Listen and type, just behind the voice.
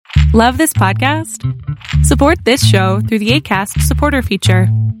Love this podcast? Support this show through the Acast supporter feature.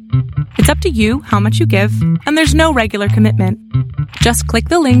 It's up to you how much you give, and there's no regular commitment. Just click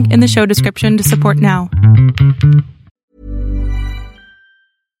the link in the show description to support now.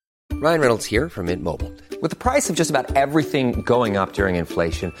 Ryan Reynolds here from Mint Mobile. With the price of just about everything going up during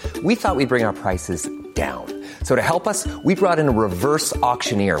inflation, we thought we'd bring our prices down. So to help us, we brought in a reverse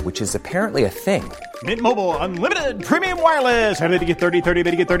auctioneer, which is apparently a thing. Mint Mobile Unlimited Premium Wireless. How to get 30, 30,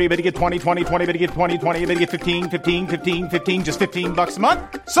 bit to get 30, bit to get 20, 20, 20, bit to get 20, 20, bit to get 15, 15, 15, 15, just $15 a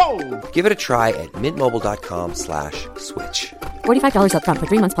month? Sold! Give it a try at mintmobile.com/switch. $45 up front for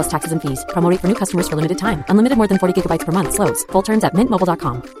 3 months plus taxes and fees. Promo rate for new customers for limited time. Unlimited more than 40 gigabytes per month. Slows full terms at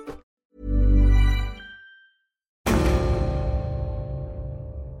mintmobile.com.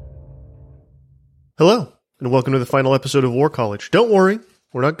 Hello, and welcome to the final episode of War College. Don't worry,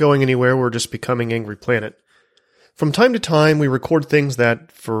 we're not going anywhere, we're just becoming Angry Planet. From time to time, we record things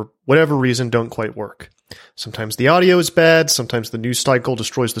that, for whatever reason, don't quite work. Sometimes the audio is bad, sometimes the news cycle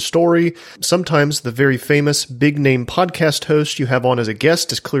destroys the story, sometimes the very famous big-name podcast host you have on as a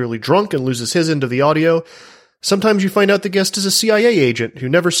guest is clearly drunk and loses his end of the audio. Sometimes you find out the guest is a CIA agent who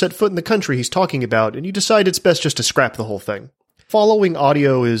never set foot in the country he's talking about, and you decide it's best just to scrap the whole thing. Following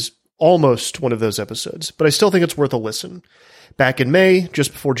audio is almost one of those episodes, but I still think it's worth a listen. Back in May,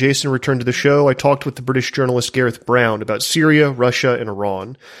 just before Jason returned to the show, I talked with the British journalist Gareth Brown about Syria, Russia, and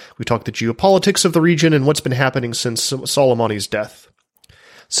Iran. We talked the geopolitics of the region and what's been happening since Soleimani's death.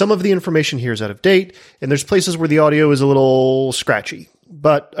 Some of the information here is out of date, and there's places where the audio is a little scratchy.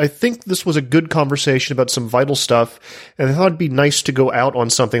 But I think this was a good conversation about some vital stuff, and I thought it'd be nice to go out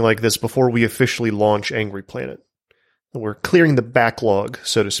on something like this before we officially launch Angry Planet. We're clearing the backlog,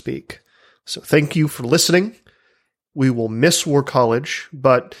 so to speak. So thank you for listening. We will miss War College,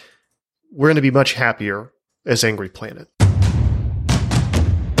 but we're going to be much happier as Angry Planet.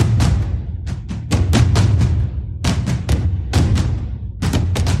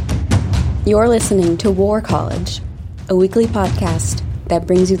 You're listening to War College, a weekly podcast that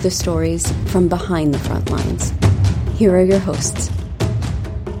brings you the stories from behind the front lines. Here are your hosts.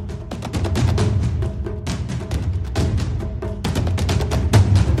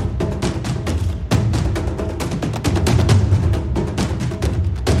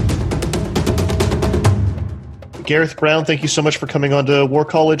 Gareth Brown, thank you so much for coming on to War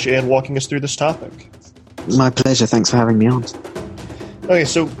College and walking us through this topic. My pleasure. Thanks for having me on. Okay,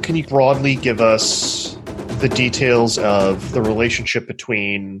 so can you broadly give us the details of the relationship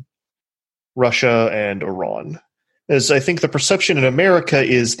between Russia and Iran? As I think the perception in America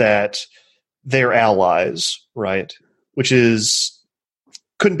is that they're allies, right? Which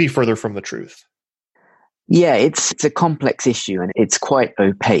couldn't be further from the truth. Yeah, it's a complex issue and it's quite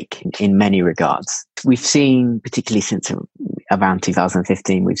opaque in many regards. We've seen, particularly since around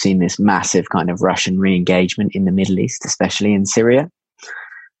 2015, we've seen this massive kind of Russian re-engagement in the Middle East, especially in Syria.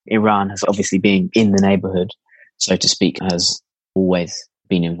 Iran has obviously been in the neighborhood, so to speak, has always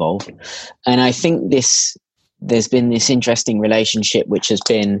been involved. And I think there's been this interesting relationship which has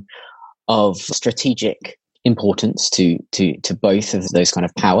been of strategic importance to both of those kind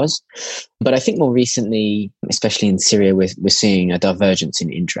of powers. But I think more recently, especially in Syria, we're seeing a divergence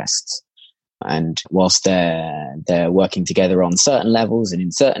in interests. And whilst they're working together on certain levels and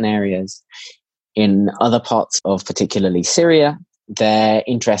in certain areas, in other parts of particularly Syria, their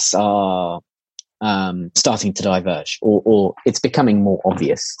interests are starting to diverge, or it's becoming more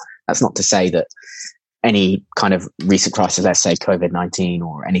obvious. That's not to say that any kind of recent crisis, let's say COVID-19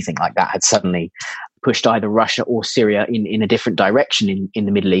 or anything like that, had suddenly pushed either Russia or Syria in a different direction in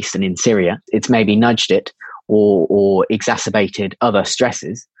the Middle East and in Syria. It's maybe nudged it or exacerbated other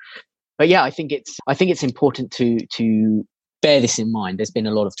stresses. But yeah, I think it's important to bear this in mind. There's been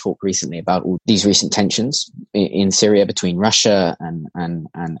a lot of talk recently about all these recent tensions in Syria between Russia and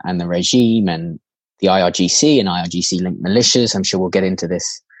the regime and the IRGC and IRGC-linked militias. I'm sure we'll get into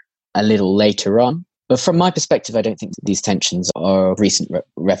this a little later on. But from my perspective, I don't think these tensions are recent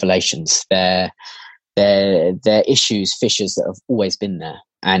revelations. They're issues, fissures that have always been there.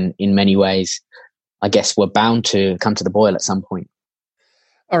 And in many ways, I guess we're bound to come to the boil at some point.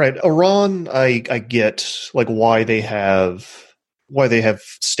 All right, Iran, I get like why they have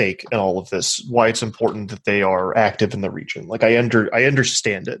stake in all of this, why it's important that they are active in the region. Like I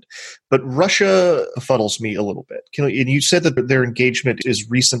understand it, but Russia befuddles me a little bit. And you said that their engagement is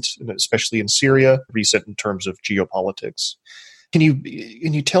recent, especially in Syria, recent in terms of geopolitics. Can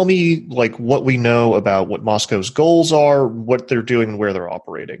you tell me like what we know about what Moscow's goals are, what they're doing, and where they're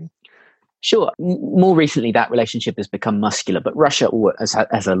operating? Sure. More recently, that relationship has become muscular, but Russia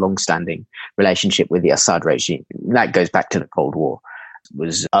has a long-standing relationship with the Assad regime. That goes back to the Cold War.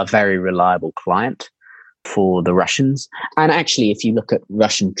 was a very reliable client for the Russians. And actually, if you look at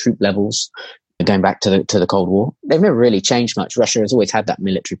Russian troop levels, going back to the Cold War, they've never really changed much. Russia has always had that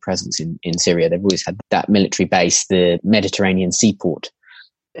military presence in Syria. They've always had that military base, the Mediterranean seaport.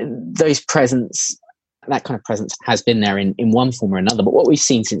 That kind of presence has been there in one form or another. But what we've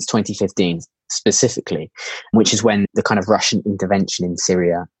seen since 2015 specifically, which is when the kind of Russian intervention in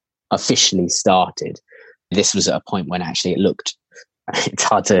Syria officially started, this was at a point when actually it looked, it's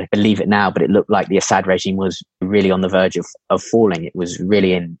hard to believe it now, but it looked like the Assad regime was really on the verge of falling. It was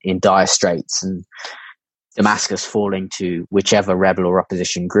really in dire straits, and Damascus falling to whichever rebel or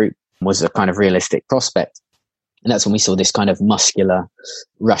opposition group was a kind of realistic prospect. And that's when we saw this kind of muscular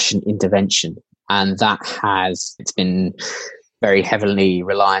Russian intervention. And it's been very heavily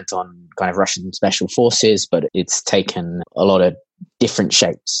reliant on kind of Russian special forces, but it's taken a lot of different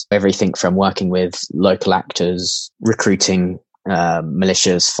shapes. Everything from working with local actors, recruiting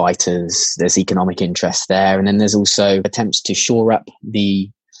militias, fighters, there's economic interest there. And then there's also attempts to shore up the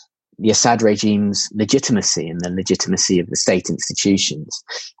Assad regime's legitimacy and the legitimacy of the state institutions.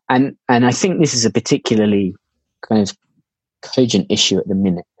 And I think this is a particularly kind of cogent issue at the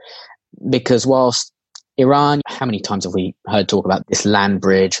minute, because whilst Iran, how many times have we heard talk about this land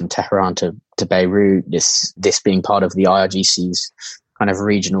bridge from Tehran to Beirut, this being part of the IRGC's kind of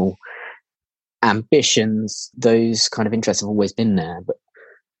regional ambitions? Those kind of interests have always been there.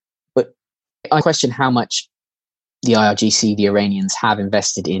 But I question how much the IRGC, the Iranians, have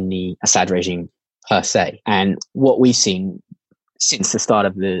invested in the Assad regime per se. And what we've seen since the start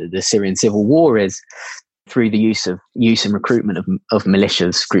of the Syrian civil war is through the use and recruitment of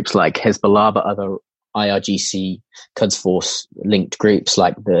militias, groups like Hezbollah, but other IRGC Quds Force linked groups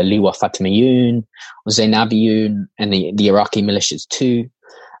like the Liwa Fatemiyun, Zainabiyun, and the Iraqi militias too.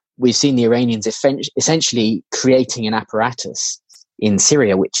 We've seen the Iranians essentially creating an apparatus in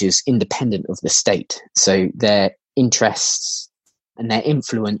Syria which is independent of the state. So their interests and their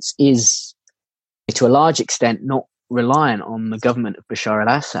influence is, to a large extent, not reliant on the government of Bashar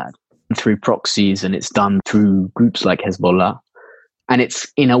al-Assad through proxies, and it's done through groups like Hezbollah. And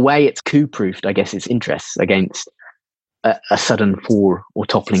it's, in a way, it's coup-proofed, I guess, its interests against a sudden fall or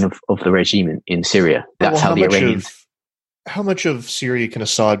toppling of the regime in Syria. That's how the Iranians... How much of Syria can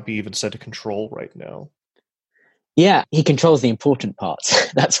Assad be even said to control right now? Yeah, he controls the important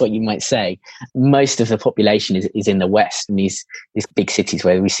parts. That's what you might say. Most of the population is in the west, in these big cities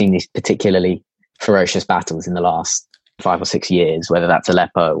where we've seen these particularly ferocious battles in the last 5 or 6 years, whether that's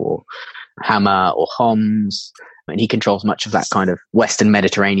Aleppo or Hama or Homs. And he controls much of that kind of western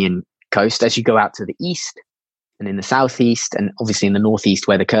Mediterranean coast. As you go out to the east and in the southeast, and obviously in the northeast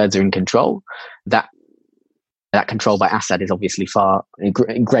where the Kurds are in control, that control by Assad is obviously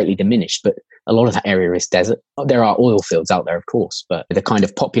greatly diminished, but a lot of that area is desert. There are oil fields out there, of course, but the kind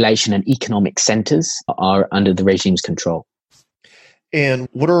of population and economic centers are under the regime's control. And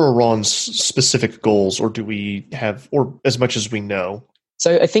what are Iran's specific goals, or do we have, or as much as we know?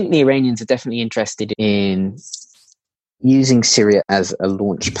 So I think the Iranians are definitely interested in using Syria as a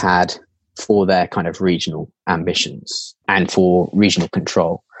launch pad for their kind of regional ambitions and for regional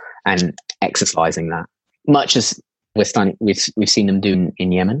control and exercising that. Much as we've seen them do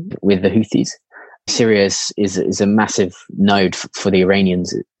in Yemen with the Houthis. Syria is a massive node for the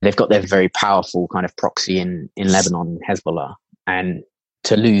Iranians. They've got their very powerful kind of proxy in Lebanon, Hezbollah. And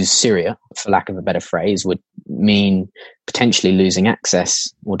to lose Syria, for lack of a better phrase, would mean potentially losing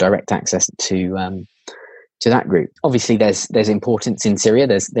access or direct access to that group. Obviously, there's importance in Syria.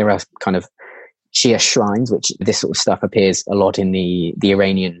 There are kind of Shia shrines, which this sort of stuff appears a lot in the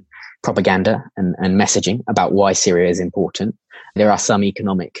Iranian propaganda and messaging about why Syria is important. There are some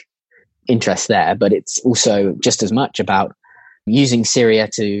economic interests there, but it's also just as much about using Syria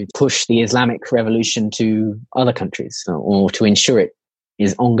to push the Islamic revolution to other countries or to ensure it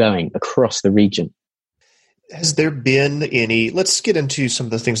is ongoing across the region. Has there been any, let's get into some of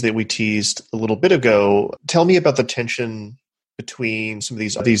the things that we teased a little bit ago. Tell me about the tension between some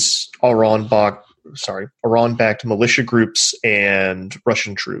of these Iran-backed militia groups and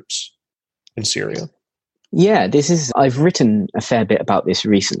Russian troops in Syria. Yeah, I've written a fair bit about this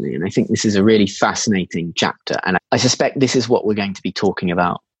recently, and I think this is a really fascinating chapter. And I suspect this is what we're going to be talking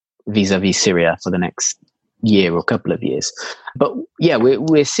about vis-a-vis Syria for the next year or couple of years. But yeah,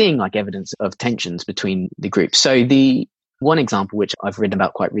 we're seeing like evidence of tensions between the groups. So the one example which I've written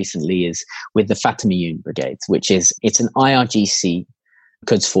about quite recently is with the Fatemiyun Brigades, it's an IRGC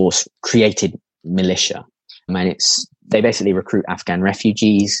Quds Force created militia. And they basically recruit Afghan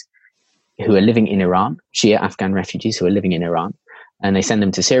refugees who are living in Iran, Shia Afghan refugees who are living in Iran, and they send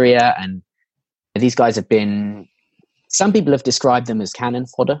them to Syria. And these guys have been Some people have described them as cannon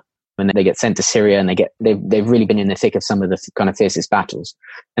fodder when they get sent to Syria, and they've really been in the thick of some of the kind of fiercest battles,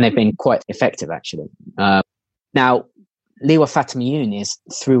 and they've been quite effective actually. Now, Liwa Fatemiyun is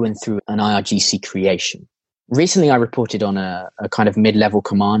through and through an IRGC creation. Recently, I reported on a kind of mid-level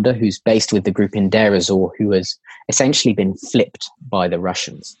commander who's based with the group in Deir ez-Zor, who has essentially been flipped by the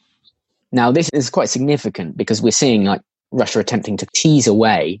Russians. Now, this is quite significant because we're seeing like Russia attempting to tease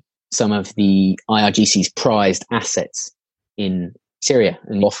away some of the IRGC's prized assets in Syria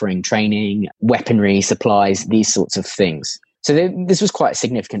and offering training, weaponry, supplies, these sorts of things. So this was quite a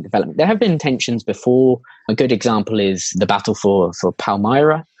significant development. There have been tensions before. A good example is the battle for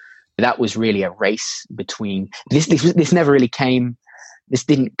Palmyra. That was really a race between this never really came. This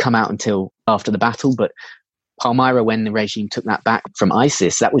didn't come out until after the battle, but Palmyra, when the regime took that back from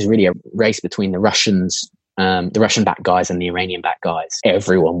ISIS, that was really a race between the Russians, the Russian-backed guys and the Iranian-backed guys.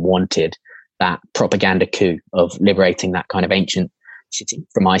 Everyone wanted that propaganda coup of liberating that kind of ancient city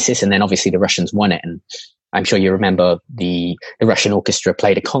from ISIS, and then obviously the Russians won it. And I'm sure you remember the Russian orchestra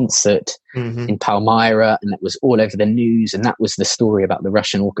played a concert in Palmyra, and that was all over the news. And that was the story about the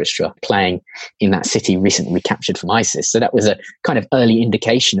Russian orchestra playing in that city recently recaptured from ISIS. So that was a kind of early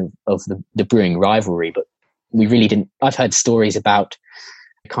indication of the brewing rivalry. But we really didn't. I've heard stories about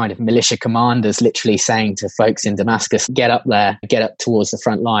kind of militia commanders literally saying to folks in Damascus, get up there, get up towards the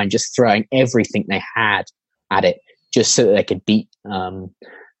front line, just throwing everything they had at it, just so that they could beat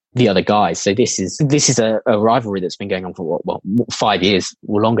the other guys. So this is a rivalry that's been going on for 5 years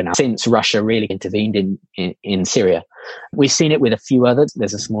or longer now, since Russia really intervened in Syria. We've seen it with a few others.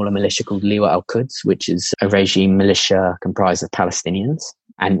 There's a smaller militia called Liwa al-Quds, which is a regime militia comprised of Palestinians.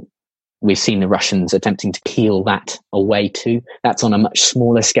 And we've seen the Russians attempting to peel that away too. That's on a much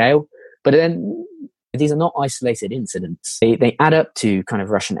smaller scale. But then these are not isolated incidents. They add up to kind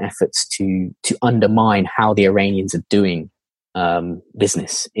of Russian efforts to undermine how the Iranians are doing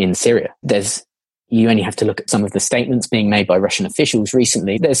business in Syria. You only have to look at some of the statements being made by Russian officials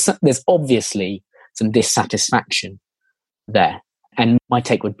recently. There's obviously some dissatisfaction there. And my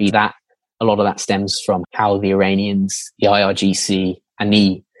take would be that a lot of that stems from how the Iranians, the IRGC,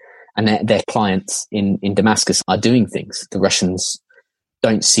 and their clients in Damascus are doing things. The Russians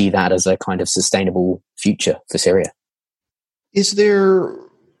don't see that as a kind of sustainable future for Syria.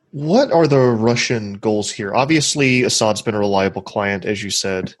 What are the Russian goals here? Obviously, Assad's been a reliable client, as you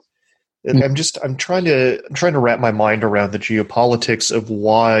said. And I'm trying to wrap my mind around the geopolitics of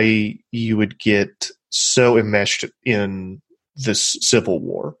why you would get so enmeshed in this civil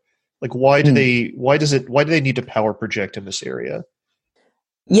war. Like, why do they need to power project in this area?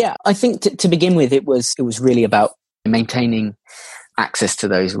 Yeah, I think to begin with, it was really about maintaining access to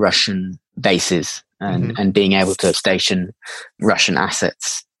those Russian bases and being able to station Russian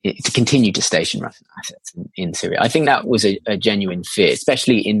assets, to continue to station Russian assets in Syria. I think that was a genuine fear,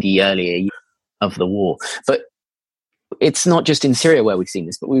 especially in the earlier years of the war. But it's not just in Syria where we've seen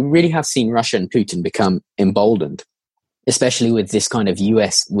this, but we really have seen Russia and Putin become emboldened, especially with this kind of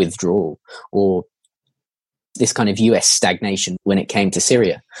US withdrawal or this kind of US stagnation when it came to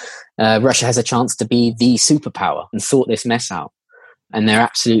Syria. Russia has a chance to be the superpower and sort this mess out. And they're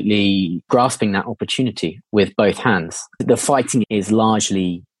absolutely grasping that opportunity with both hands. The fighting is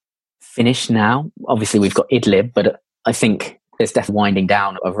largely finished now. Obviously, we've got Idlib, but I think there's definitely winding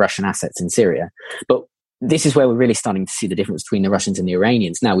down of Russian assets in Syria. But this is where we're really starting to see the difference between the Russians and the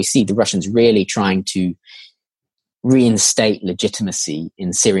Iranians. Now we see the Russians really trying to reinstate legitimacy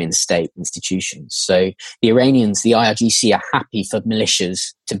in Syrian state institutions. So the Iranians, the IRGC, are happy for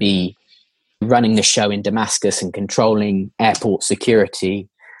militias to be running the show in Damascus and controlling airport security,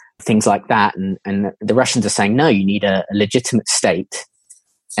 things like that. And the Russians are saying, no, you need a legitimate state.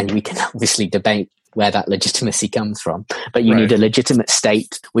 And we can obviously debate where that legitimacy comes from. But you need a legitimate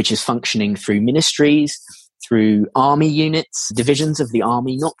state which is functioning through ministries, through army units, divisions of the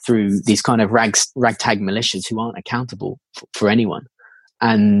army, not through these kind of ragtag militias who aren't accountable for anyone.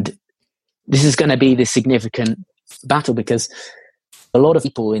 And this is going to be the significant battle because a lot of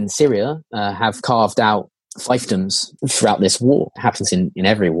people in Syria have carved out fiefdoms throughout this war. It happens in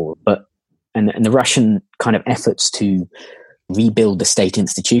every war. And the Russian kind of efforts to rebuild the state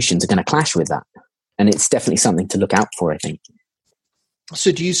institutions are going to clash with that. And it's definitely something to look out for, I think.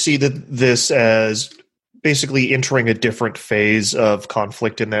 So do you see this as basically entering a different phase of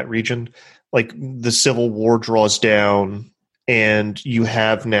conflict in that region? Like the civil war draws down and you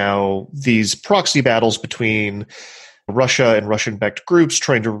have now these proxy battles between Russia and Russian-backed groups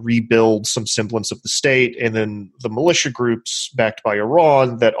trying to rebuild some semblance of the state, and then the militia groups backed by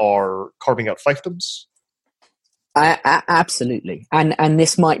Iran that are carving out fiefdoms? Absolutely. And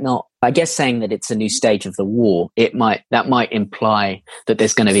this might not, I guess saying that it's a new stage of the war, that might imply that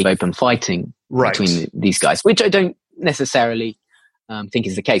there's going to be open fighting between these guys, which I don't necessarily think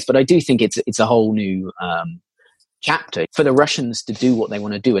is the case. But I do think it's a whole new chapter for the Russians to do what they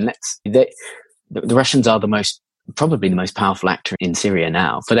want to do. And the Russians are probably the most powerful actor in Syria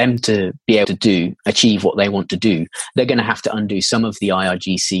now. For them to be able to achieve what they want to do, they're going to have to undo some of the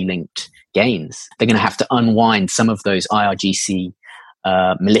IRGC linked gains. They're going to have to unwind some of those IRGC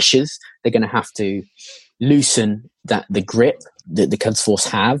militias. They're going to have to loosen the grip that the Quds Force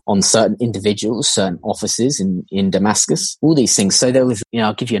have on certain individuals, certain offices in Damascus, all these things. So there was,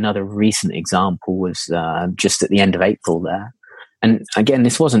 I'll give you another recent example, was just at the end of April there. And again,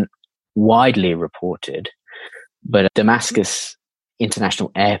 this wasn't widely reported, but at Damascus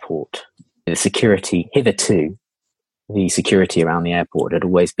International Airport, the security around the airport had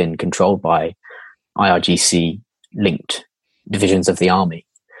always been controlled by IRGC-linked divisions of the army.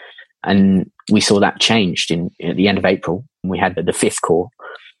 And we saw that changed at the end of April. We had the 5th Corps,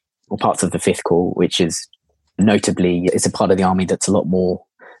 or parts of the 5th Corps, which is notably, it's a part of the army that's a lot more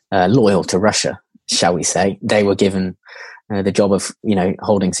loyal to Russia, shall we say. They were given the job of,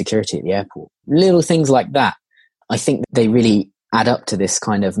 holding security at the airport. Little things like that, I think they really add up to this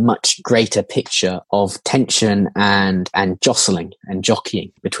kind of much greater picture of tension and jostling and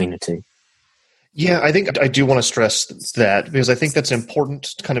jockeying between the two. Yeah, I think I do want to stress that, because I think that's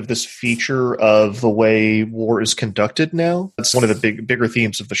important, kind of this feature of the way war is conducted now. It's one of the bigger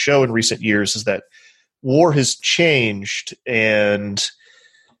themes of the show in recent years, is that war has changed, and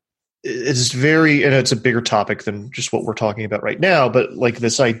it's a bigger topic than just what we're talking about right now, but like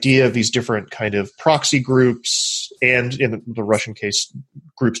this idea of these different kind of proxy groups, and in the Russian case,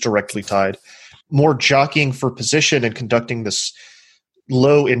 groups directly tied, more jockeying for position and conducting this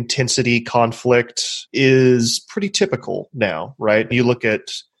low intensity conflict is pretty typical now, right? You look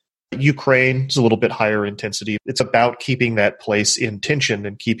at Ukraine, it's a little bit higher intensity. It's about keeping that place in tension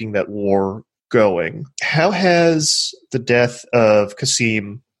and keeping that war going. How has the death of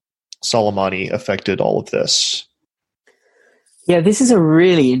Qasem Soleimani affected all of this? Yeah, this is a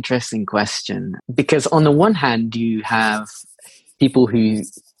really interesting question, because on the one hand, you have people who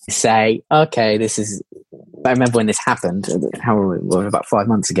say, okay, I remember when this happened, about 5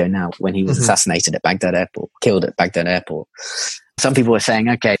 months ago now, when he was assassinated at Baghdad Airport, killed at Baghdad Airport. Some people were saying,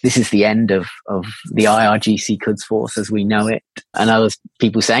 okay, this is the end of the IRGC Quds Force as we know it. And others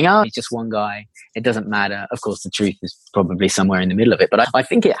people saying, it's just one guy, it doesn't matter. Of course, the truth is probably somewhere in the middle of it. But I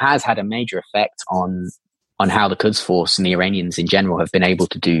think it has had a major effect on how the Quds Force and the Iranians in general have been able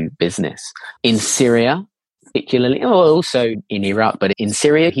to do business. In Syria, particularly, or also in Iraq, but in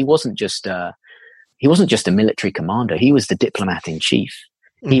Syria, he wasn't just a military commander. He was the diplomat in chief.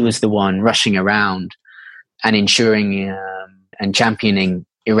 He was the one rushing around and ensuring and championing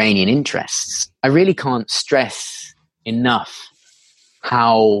Iranian interests. I really can't stress enough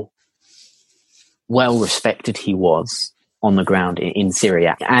how well respected he was on the ground in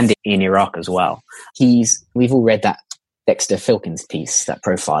Syria and in Iraq as well. We've all read that Dexter Filkins piece, that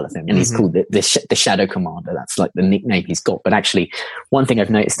profile of him, and he's called the Shadow Commander. That's like the nickname he's got. But actually, one thing I've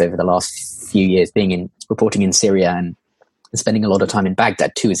noticed over the last few years, reporting in Syria and spending a lot of time in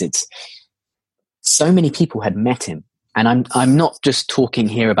Baghdad too, is it's so many people had met him. And I'm not just talking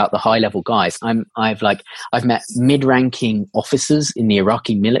here about the high level guys. I've met mid-ranking officers in the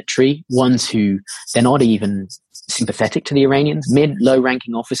Iraqi military, ones who they're not even sympathetic to the Iranians, low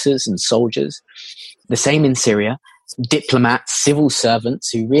ranking officers and soldiers. The same in Syria. Diplomats, civil servants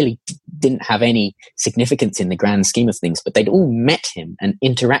who really didn't have any significance in the grand scheme of things, but they'd all met him and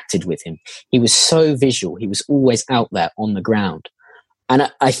interacted with him. He was so visual. He was always out there on the ground. And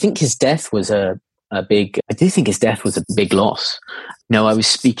I think his death was a big loss.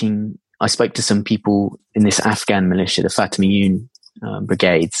 I spoke to some people in this Afghan militia, the Fatemiyun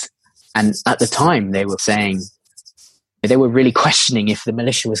brigades. And at the time they were saying, they were really questioning if the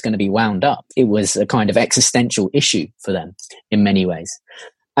militia was going to be wound up. It was a kind of existential issue for them in many ways.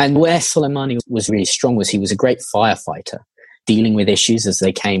 And where Soleimani was really strong was he was a great firefighter, dealing with issues as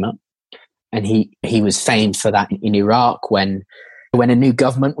they came up. And he was famed for that in Iraq when a new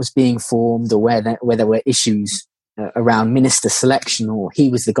government was being formed, or where there were issues around minister selection, or he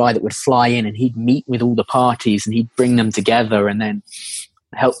was the guy that would fly in and he'd meet with all the parties and he'd bring them together and then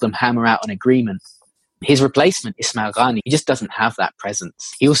help them hammer out an agreement. His replacement, Ismail Ghani, he just doesn't have that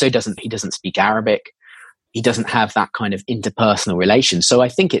presence. He also doesn't speak Arabic. He doesn't have that kind of interpersonal relation. So I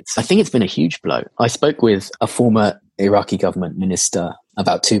think it's been a huge blow. I spoke with a former Iraqi government minister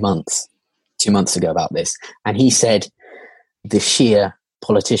about 2 months ago about this, and he said the sheer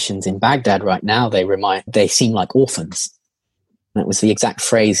politicians in Baghdad right now, they seem like orphans. That was the exact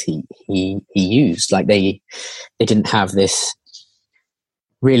phrase he used. Like they didn't have this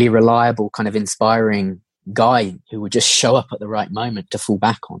really reliable, kind of inspiring guy who would just show up at the right moment to fall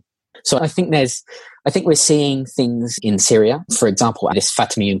back on. So I think we're seeing things in Syria, for example, this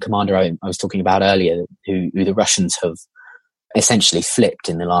Fatemiyun commander I was talking about earlier, who the Russians have essentially flipped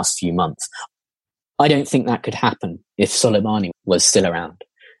in the last few months. I don't think that could happen if Soleimani was still around,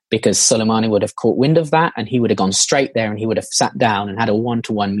 because Soleimani would have caught wind of that and he would have gone straight there and he would have sat down and had a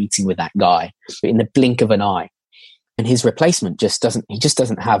one-to-one meeting with that guy in the blink of an eye. And his replacement just doesn't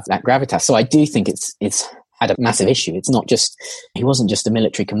have that gravitas. So I do think it's had a massive issue. It's not just, he wasn't just a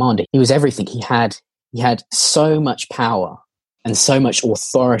military commander. He was everything. He had so much power and so much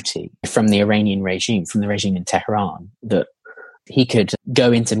authority from the Iranian regime, from the regime in Tehran, that he could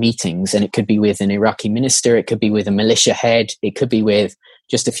go into meetings and it could be with an Iraqi minister, it could be with a militia head, it could be with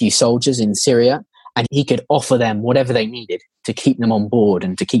just a few soldiers in Syria, and he could offer them whatever they needed to keep them on board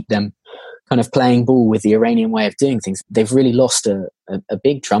and to keep them kind of playing ball with the Iranian way of doing things. They've really lost a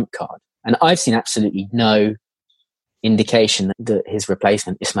big trump card. And I've seen absolutely no indication that his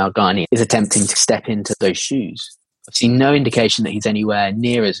replacement, Ismail Ghani, is attempting to step into those shoes. I've seen no indication that he's anywhere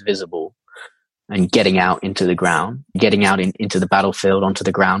near as visible and getting out into the ground, getting out into the battlefield, onto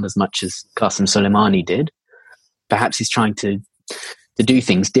the ground as much as Qasem Soleimani did. Perhaps he's trying to do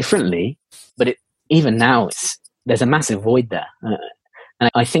things differently, but even now there's a massive void there. And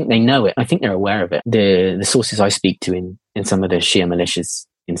I think they know it. I think they're aware of it. The sources I speak to in some of the Shia militias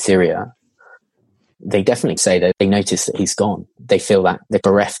in Syria, they definitely say that they notice that he's gone. They feel that they're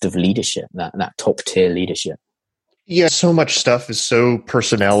bereft of leadership, that top tier leadership. Yeah, so much stuff is so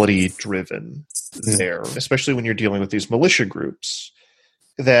personality driven there, especially when you're dealing with these militia groups.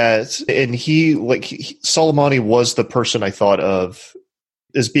 Soleimani was the person I thought of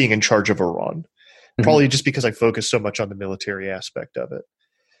as being in charge of Iran. Probably just because I focus so much on the military aspect of it.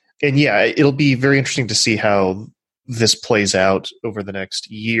 And yeah, it'll be very interesting to see how this plays out over the next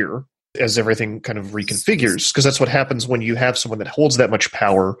year as everything kind of reconfigures, because that's what happens when you have someone that holds that much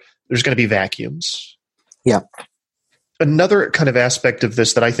power. There's going to be vacuums. Yeah. Another kind of aspect of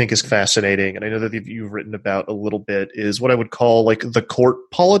this that I think is fascinating, and I know that you've written about a little bit, is what I would call like the court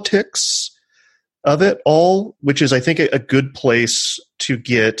politics of it all, which is, I think, a good place to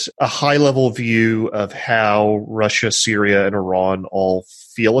get a high-level view of how Russia, Syria, and Iran all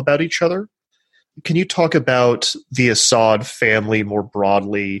feel about each other. Can you talk about the Assad family more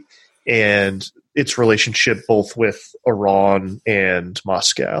broadly and its relationship both with Iran and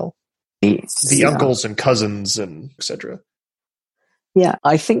Moscow? The uncles and cousins and etc. Yeah,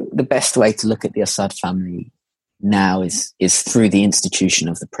 I think the best way to look at the Assad family now is through the institution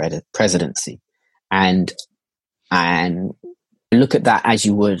of the presidency. And look at that as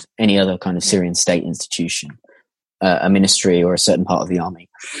you would any other kind of Syrian state institution, a ministry or a certain part of the army.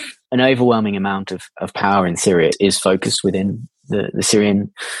 An overwhelming amount of power in Syria is focused within the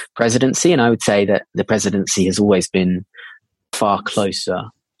Syrian presidency. And I would say that the presidency has always been far closer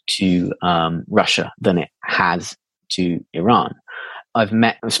to Russia than it has to Iran. I've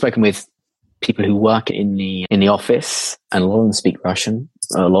spoken with people who work in the office, and a lot of them speak Russian.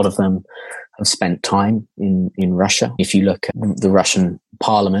 A lot of them have spent time in Russia. If you look at the Russian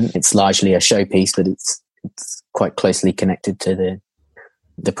parliament, it's largely a showpiece, but it's quite closely connected to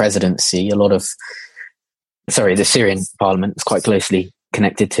the presidency. The Syrian parliament is quite closely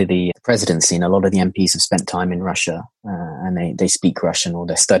connected to the presidency, and a lot of the MPs have spent time in Russia, and they speak Russian or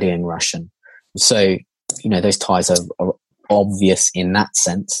they're studying Russian. So, those ties are obvious in that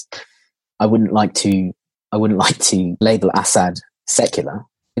sense. I wouldn't like to label Assad secular.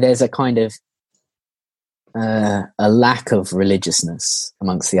 There's a kind of a lack of religiousness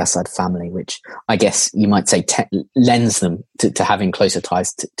amongst the Assad family, which I guess you might say lends them to having closer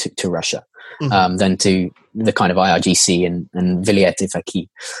ties to Russia than to the kind of IRGC and Vilayet Faqih.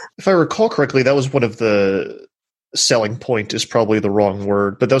 If I recall correctly, that was one of the selling point is probably the wrong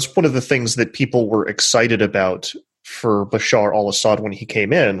word, but that was one of the things that people were excited about for Bashar al-Assad when he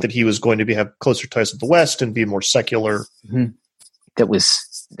came in, that he was going to have closer ties with the West and be more secular. Mm-hmm. It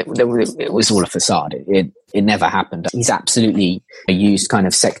was all a facade. It never happened. He's absolutely used kind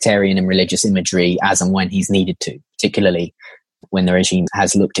of sectarian and religious imagery as and when he's needed to, particularly when the regime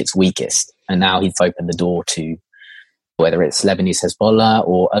has looked its weakest. And now he's opened the door to whether it's Lebanese Hezbollah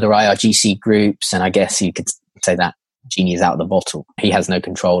or other IRGC groups. And I guess you could say that genie is out of the bottle. He has no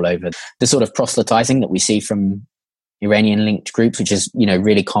control over the sort of proselytizing that we see from Iranian-linked groups, which is,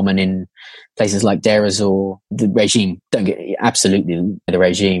 really common in places like Deir ez-Zor. The regime, the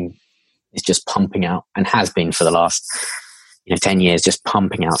regime is just pumping out, and has been for the last 10 years just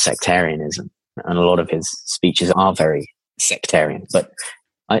pumping out sectarianism. And a lot of his speeches are very sectarian. But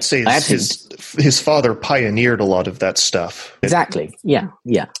I'd say his father pioneered a lot of that stuff. Exactly. Yeah.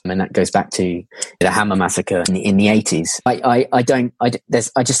 And that goes back to the Hammer massacre in the 80s.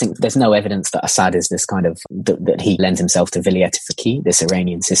 I just think there's no evidence that Assad is this kind of, that he lends himself to vilayat faqih, this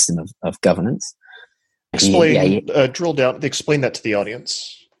Iranian system of governance. Drill down, explain that to the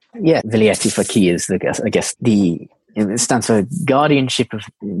audience. Yeah. Vilayat faqih is, it stands for guardianship of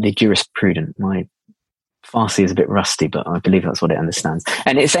the jurisprudent. My Farsi is a bit rusty, but I believe that's what it understands.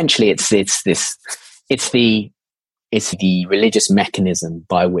 And essentially, it's the religious mechanism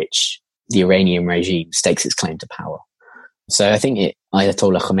by which the Iranian regime stakes its claim to power. So I think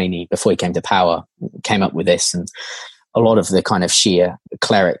Ayatollah Khomeini, before he came to power, came up with this, and a lot of the kind of Shia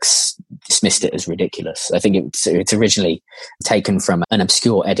clerics dismissed it as ridiculous. I think it's originally taken from an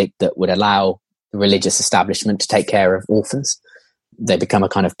obscure edict that would allow the religious establishment to take care of orphans. They become a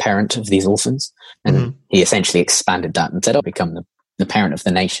kind of parent of these orphans. And he essentially expanded that and said, I'll become the parent of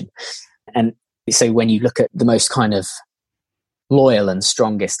the nation. And so when you look at the most kind of loyal and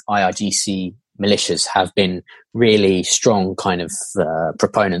strongest IRGC militias have been really strong kind of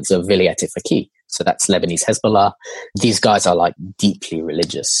proponents of vilayat faqih. So that's Lebanese Hezbollah. These guys are like deeply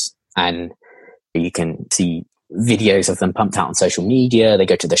religious, and you can see videos of them pumped out on social media. They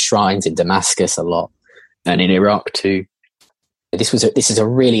go to the shrines in Damascus a lot, and in Iraq too. This is a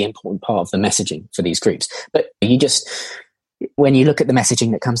really important part of the messaging for these groups. But when you look at the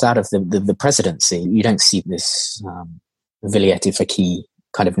messaging that comes out of the presidency, you don't see this vilayat faqih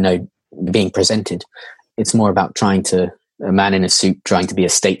kind of node being presented. It's more about a man in a suit trying to be a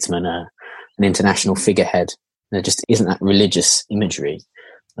statesman, an international figurehead. There just isn't that religious imagery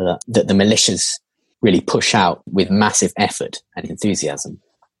that the militias really push out with massive effort and enthusiasm.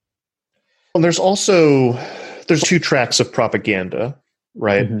 Well, there's two tracks of propaganda,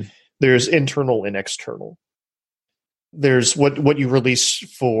 right? Mm-hmm. There's internal and external. There's what you release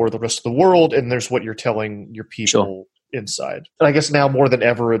for the rest of the world, and there's what you're telling your people inside. And I guess now more than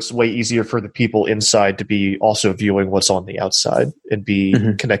ever, it's way easier for the people inside to be also viewing what's on the outside and be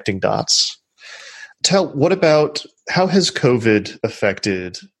connecting dots. How has COVID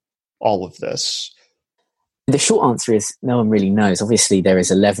affected all of this? The short answer is no one really knows. Obviously, there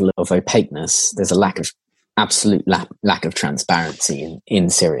is a level of opaqueness. There's a absolute lack of transparency in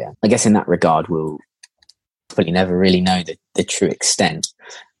Syria. I guess in that regard, we'll probably never really know the true extent.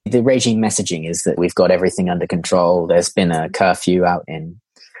 The regime messaging is that we've got everything under control. There's been a curfew out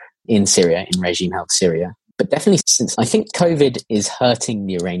in Syria, in regime-held Syria. But definitely since, I think COVID is hurting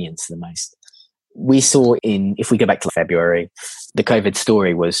the Iranians the most. We saw if we go back to February, the COVID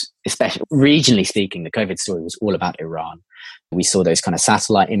story was, especially regionally speaking, the COVID story was all about Iran. We saw those kind of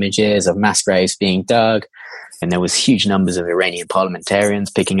satellite images of mass graves being dug, and there was huge numbers of Iranian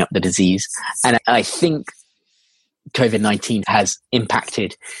parliamentarians picking up the disease. And I think COVID-19 has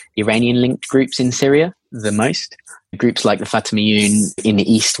impacted Iranian-linked groups in Syria the most. Groups like the Fatimiyun in the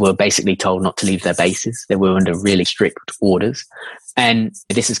east were basically told not to leave their bases. They were under really strict orders. And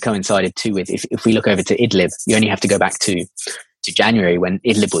this has coincided too with, if we look over to Idlib, you only have to go back to January when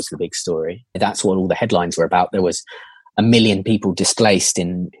Idlib was the big story. That's what all the headlines were about. There was 1 million people displaced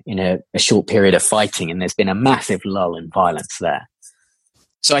in a short period of fighting, and there's been a massive lull in violence there.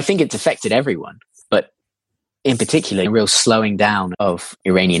 So I think it's affected everyone, but in particular, a real slowing down of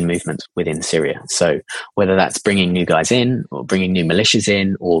Iranian movement within Syria. So whether that's bringing new guys in or bringing new militias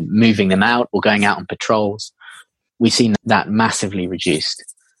in or moving them out or going out on patrols, we've seen that massively reduced.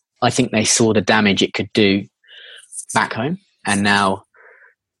 I think they saw the damage it could do back home. And now,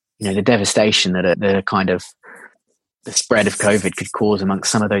 the devastation that the kind of the spread of COVID could cause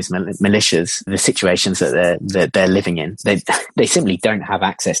amongst some of those militias, the situations that they're living in, they simply don't have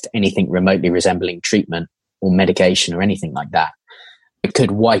access to anything remotely resembling treatment or medication or anything like that. It could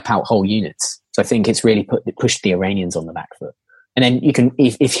wipe out whole units. So I think it's really pushed the Iranians on the back foot. And then you can,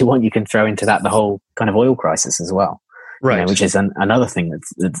 if you want, you can throw into that the whole kind of oil crisis as well, right? Which is another thing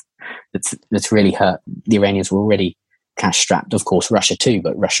that's really hurt. The Iranians were already cash strapped, of course, Russia too,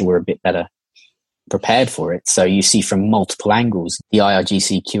 but Russia were a bit better prepared for it. So you see from multiple angles the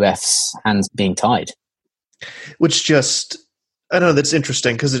IRGC QF's hands being tied. Which just, I don't know, that's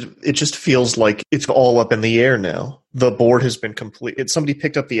interesting because it just feels like it's all up in the air now. The board has been complete. Somebody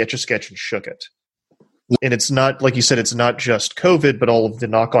picked up the Etch-a-Sketch and shook it. And it's not, like you said, it's not just COVID, but all of the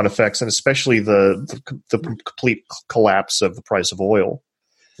knock-on effects, and especially the complete collapse of the price of oil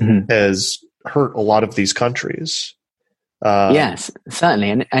has hurt a lot of these countries. Yes,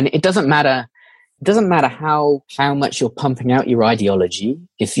 certainly. And it doesn't matter. It doesn't matter how much you're pumping out your ideology.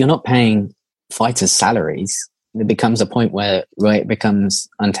 If you're not paying fighters' salaries, There becomes a point where it becomes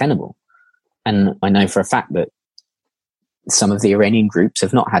untenable. And I know for a fact that some of the Iranian groups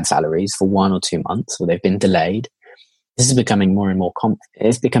have not had salaries for 1 or 2 months, or they've been delayed. This is becoming more and more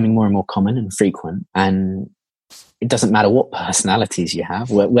it's becoming more and more common and frequent. And it doesn't matter what personalities you have,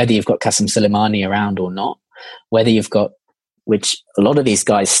 whether you've got Qasem Soleimani around or not, whether you've got, which a lot of these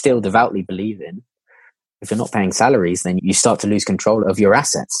guys still devoutly believe in. If you're not paying salaries, then you start to lose control of your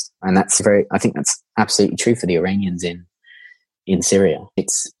assets. And I think that's absolutely true for the Iranians in Syria.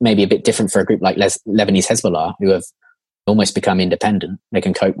 It's maybe a bit different for a group like Lebanese Hezbollah, who have almost become independent. They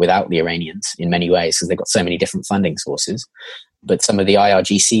can cope without the Iranians in many ways because they've got so many different funding sources. But some of the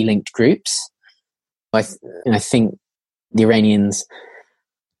IRGC-linked groups, I think the Iranians,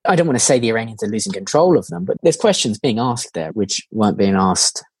 I don't want to say the Iranians are losing control of them, but there's questions being asked there which weren't being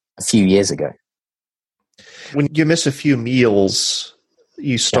asked a few years ago. When you miss a few meals,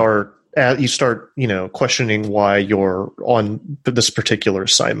 you start questioning why you're on this particular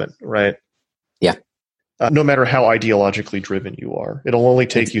assignment, right? Yeah. No matter how ideologically driven you are, it'll only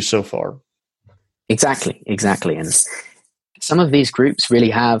take you so far. Exactly. And some of these groups really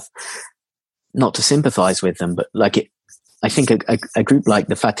have, not to sympathize with them, but I think a group like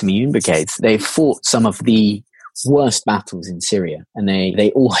the Fatimiyun Brigades, they've fought some of the worst battles in Syria, and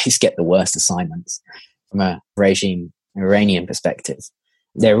they always get the worst assignments from a Iranian perspective.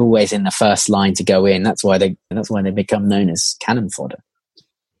 They're always in the first line to go in. That's why they become known as cannon fodder.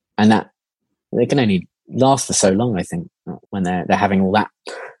 And that they can only last for so long, I think, when they're having all that.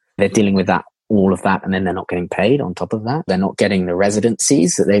 They're dealing with all of that, and then they're not getting paid on top of that. They're not getting the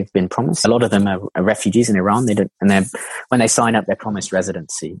residencies that they've been promised. A lot of them are refugees in Iran. When they sign up, they're promised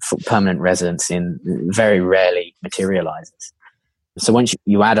residency, for permanent residency, and very rarely materializes. So once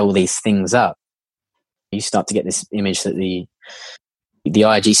you add all these things up, you start to get this image that the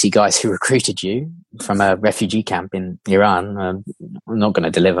IRGC guys who recruited you from a refugee camp in Iran are not going to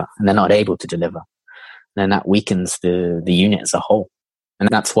deliver, and they're not able to deliver. And then that weakens the unit as a whole. And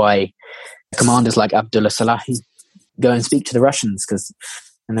that's why commanders like Abdullah Salahi go and speak to the Russians,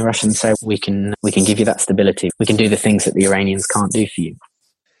 and the Russians say, we can give you that stability. We can do the things that the Iranians can't do for you.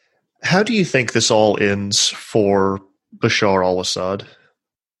 How do you think this all ends for Bashar al-Assad?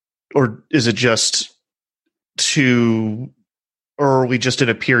 Or is it just or are we just in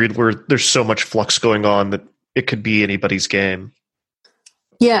a period where there's so much flux going on that it could be anybody's game?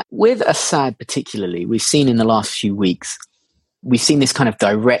 Yeah, with Assad particularly, we've seen in the last few weeks, we've seen this kind of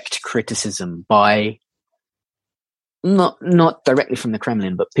direct criticism by, not directly from the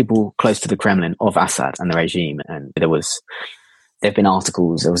Kremlin, but people close to the Kremlin of Assad and the regime. And there was an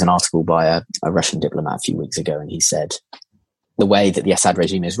article by a Russian diplomat a few weeks ago, and he said, the way that the Assad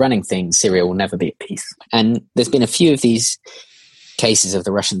regime is running things, Syria will never be at peace. And there's been a few of these cases of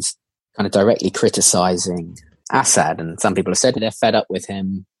the Russians kind of directly criticizing Assad, and some people have said they're fed up with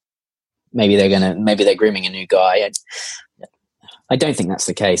him. Maybe they're grooming a new guy. I don't think that's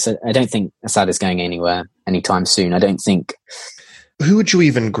the case. I don't think Assad is going anywhere anytime soon. I don't think. Who would you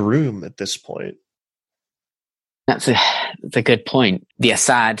even groom at this point? That's a good point. The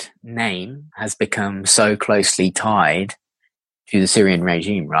Assad name has become so closely tied to the Syrian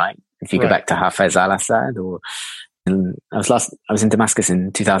regime, right? If you go back to Hafez al-Assad, I was in Damascus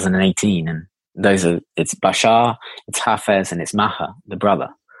in 2018, and it's Bashar, it's Hafez, and it's Maher, the brother.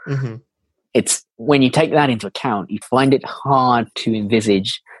 Mm-hmm. It's when you take that into account, you find it hard to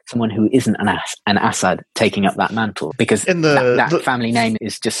envisage someone who isn't an Assad taking up that mantle, because that family name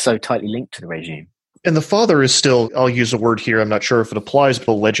is just so tightly linked to the regime. And the father is still, I'll use a word here, I'm not sure if it applies, but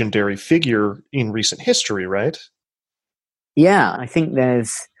a legendary figure in recent history, right? Yeah, I think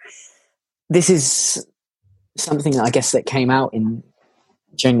this is something I guess that came out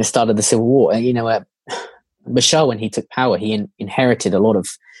during the start of the Civil War. Bashar, when he took power, he inherited a lot of,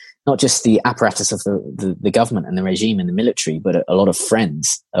 not just the apparatus of the government and the regime and the military, but a lot of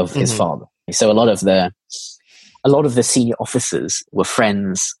friends of his father. So a lot of the senior officers were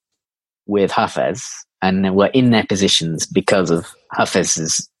friends with Hafez and were in their positions because of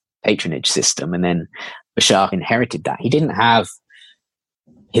Hafez's patronage system. And then Bashar inherited that. He didn't have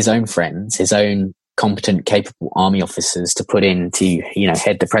his own friends, his own competent, capable army officers to put in to,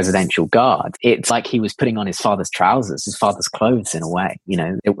 head the presidential guard. It's like he was putting on his father's trousers, his father's clothes in a way.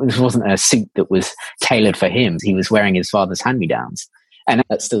 It wasn't a suit that was tailored for him. He was wearing his father's hand-me-downs. And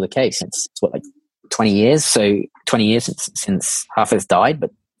that's still the case. It's 20 years? So 20 years since Hafez died,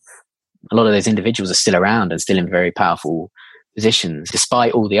 but a lot of those individuals are still around and still in very powerful positions.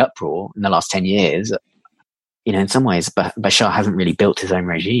 Despite all the uproar in the last 10 years, in some ways, Bashar hasn't really built his own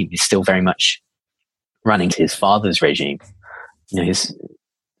regime. He's still very much running his father's regime. His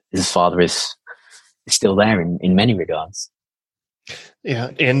father is still there in many regards.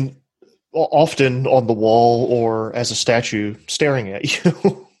 Yeah, and often on the wall or as a statue staring at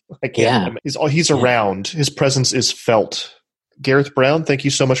you. He's around. His presence is felt. Gareth Brown, thank you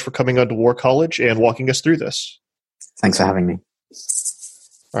so much for coming on to War College and walking us through this. Thanks for having me.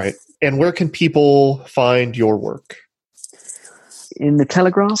 All right. And where can people find your work? In the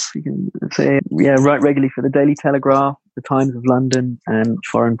Telegraph, you can say, write regularly for the Daily Telegraph, the Times of London, and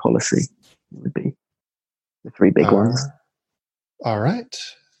Foreign Policy would be the three big ones. All right.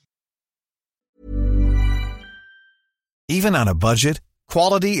 Even on a budget,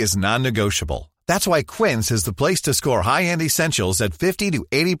 quality is non-negotiable. That's why Quince is the place to score high-end essentials at 50 to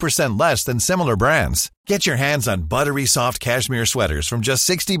 80% less than similar brands. Get your hands on buttery soft cashmere sweaters from just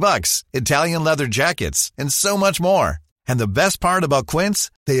 $60, Italian leather jackets, and so much more. And the best part about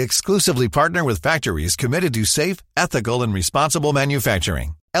Quince, they exclusively partner with factories committed to safe, ethical, and responsible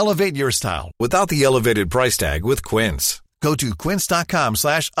manufacturing. Elevate your style without the elevated price tag with Quince. Go to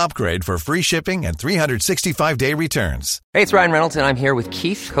quince.com/upgrade for free shipping and 365-day returns. Hey, it's Ryan Reynolds, and I'm here with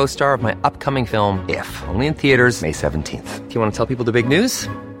Keith, co-star of my upcoming film, If, only in theaters May 17th. Do you want to tell people the big news?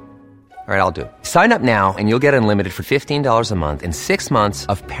 All right, I'll do it. Sign up now and you'll get unlimited for $15 a month and 6 months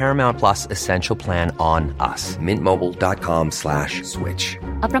of Paramount Plus Essential Plan on us. MintMobile.com/switch.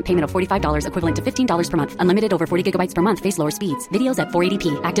 Upfront payment of $45 equivalent to $15 per month. Unlimited over 40 gigabytes per month. Face lower speeds. Videos at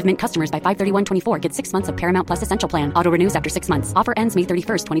 480p. Active Mint customers by 531.24 get 6 months of Paramount Plus Essential Plan. Auto renews after 6 months. Offer ends May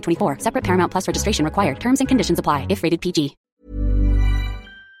 31st, 2024. Separate Paramount Plus registration required. Terms and conditions apply if rated PG.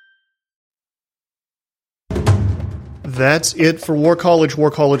 That's it for War College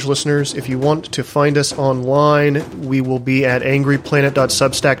listeners. If you want to find us online, we will be at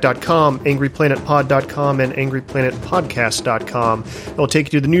angryplanet.substack.com, angryplanetpod.com, and angryplanetpodcast.com. It'll take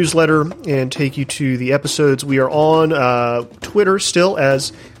you to the newsletter and take you to the episodes. We are on Twitter still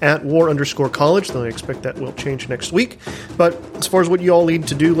as @war_college, though I expect that will change next week. But as far as what you all need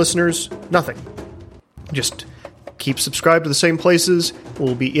to do, listeners, nothing. Just keep subscribed to the same places.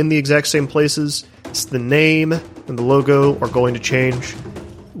 We'll be in the exact same places. It's the name and the logo are going to change.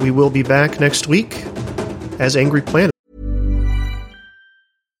 We will be back next week as Angry Planet.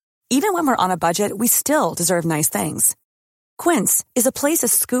 Even when we're on a budget, we still deserve nice things. Quince is a place to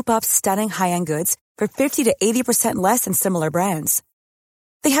scoop up stunning high-end goods for 50 to 80% less than similar brands.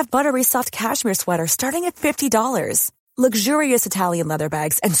 They have buttery soft cashmere sweaters starting at $50, luxurious Italian leather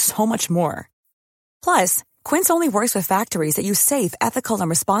bags, and so much more. Plus, Quince only works with factories that use safe, ethical, and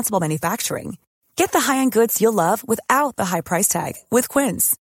responsible manufacturing. Get the high-end goods you'll love without the high price tag with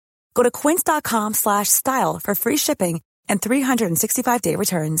Quince. Go to quince.com/style for free shipping and 365-day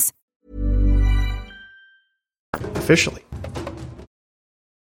returns. Officially.